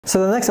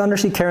So the next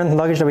underseat carry-on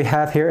luggage that we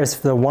have here is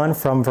the one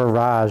from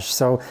Verage.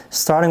 So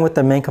starting with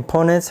the main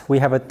components, we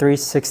have a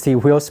 360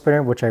 wheel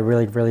spinner, which I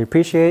really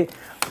appreciate.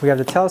 We have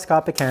the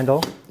telescopic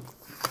handle.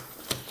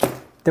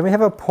 Then we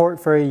have a port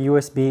for a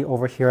USB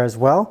over here as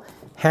well.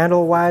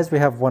 Handle-wise, we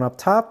have one up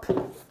top.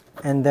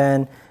 And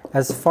then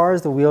as far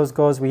as the wheels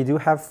goes, we do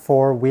have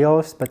 4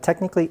 wheels, but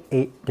technically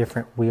 8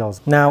 different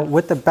wheels. Now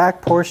with the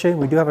back portion,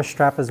 we do have a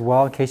strap as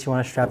well in case you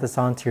want to strap this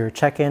onto your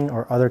check-in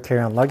or other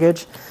carry-on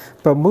luggage.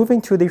 But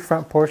moving to the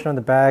front portion of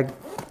the bag,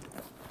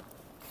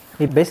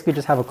 we basically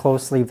just have a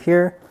closed sleeve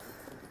here.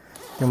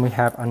 Then we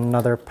have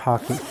another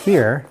pocket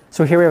here.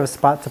 So here we have a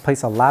spot to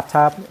place a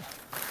laptop.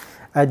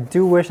 I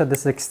do wish that this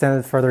is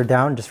extended further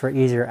down just for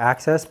easier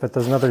access, but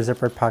there's another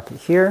zippered pocket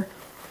here.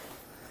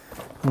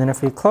 And then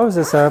if we close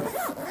this up,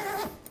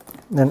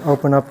 then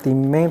open up the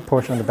main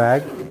portion of the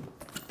bag.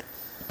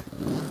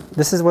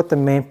 This is what the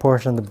main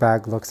portion of the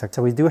bag looks like.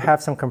 So we do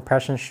have some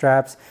compression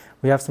straps.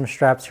 We have some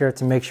straps here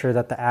to make sure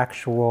that the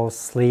actual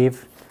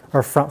sleeve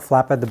or front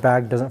flap of the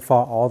bag doesn't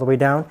fall all the way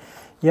down.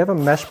 You have a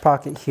mesh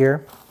pocket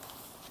here.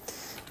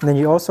 And then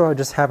you also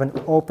just have an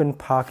open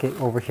pocket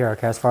over here,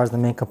 okay, as far as the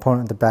main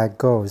component of the bag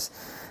goes.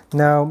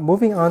 Now,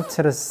 moving on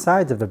to the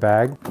sides of the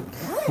bag,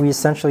 we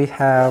essentially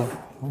have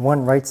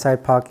one right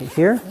side pocket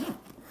here.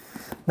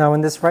 Now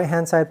in this right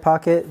hand side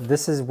pocket,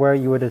 this is where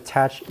you would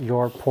attach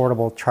your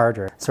portable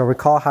charger. So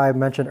recall how I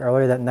mentioned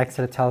earlier that next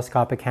to the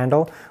telescopic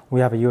handle,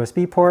 we have a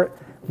USB port.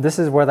 This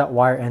is where that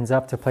wire ends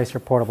up to place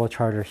your portable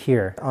charger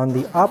here. On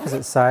the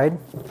opposite side,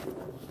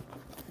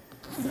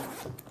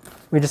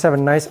 we just have a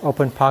nice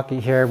open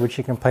pocket here, which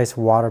you can place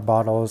water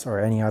bottles or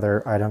any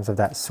other items of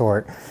that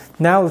sort.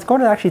 Now let's go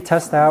to actually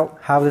test out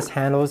how this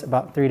handles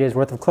about 3 days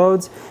worth of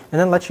clothes, and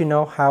then let you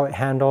know how it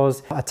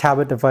handles a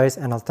tablet device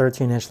and a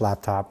 13-inch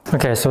laptop.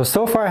 Okay, so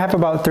far I have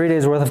about 3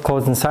 days worth of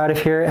clothes inside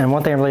of here, and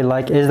one thing I really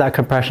like is that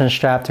compression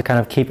strap to kind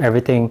of keep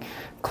everything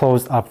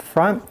closed up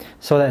front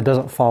so that it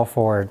doesn't fall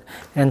forward.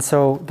 And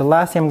so the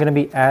last thing I'm going to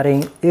be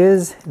adding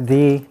is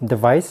the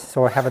device.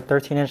 So I have a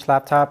 13-inch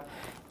laptop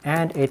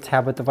and a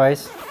tablet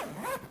device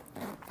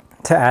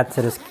to add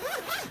to this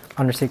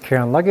underseat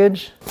carry-on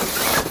luggage.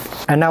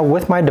 And now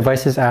with my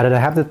devices added, I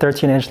have the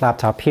 13-inch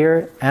laptop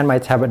here and my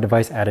tablet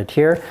device added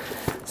here.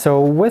 So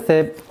with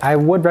it, I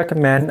would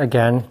recommend,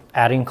 again,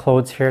 adding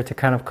clothes here to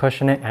kind of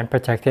cushion it and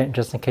protect it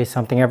just in case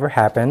something ever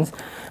happens.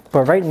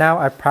 But right now,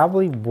 I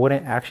probably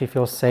wouldn't actually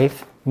feel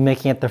safe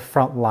making it the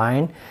front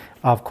line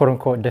of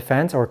quote-unquote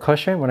defense or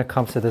cushion when it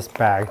comes to this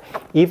bag.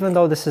 Even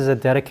though this is a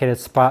dedicated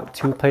spot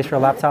to place your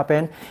laptop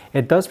in,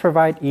 it does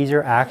provide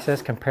easier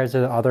access compared to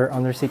the other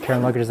underseat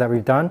carry-on luggages that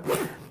we've done.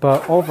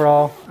 But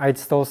overall, I'd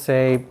still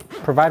say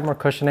provide more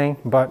cushioning,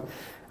 but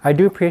I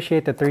do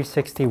appreciate the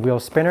 360 wheel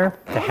spinner,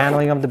 the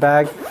handling of the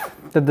bag.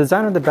 The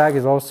design of the bag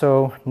is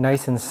also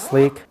nice and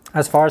sleek.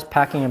 As far as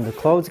packing of the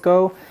clothes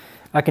go,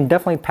 I can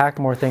definitely pack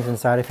more things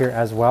inside of here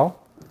as well.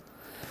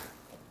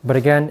 But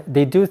again,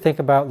 they do think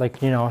about,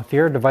 like, you know, if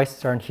your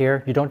devices aren't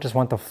here, you don't just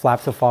want the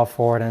flaps to fall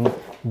forward and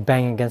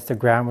bang against the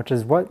ground, which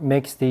is what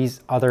makes these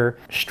other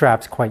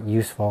straps quite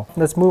useful.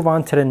 Let's move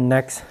on to the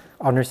next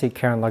underseat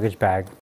carry-on luggage bag.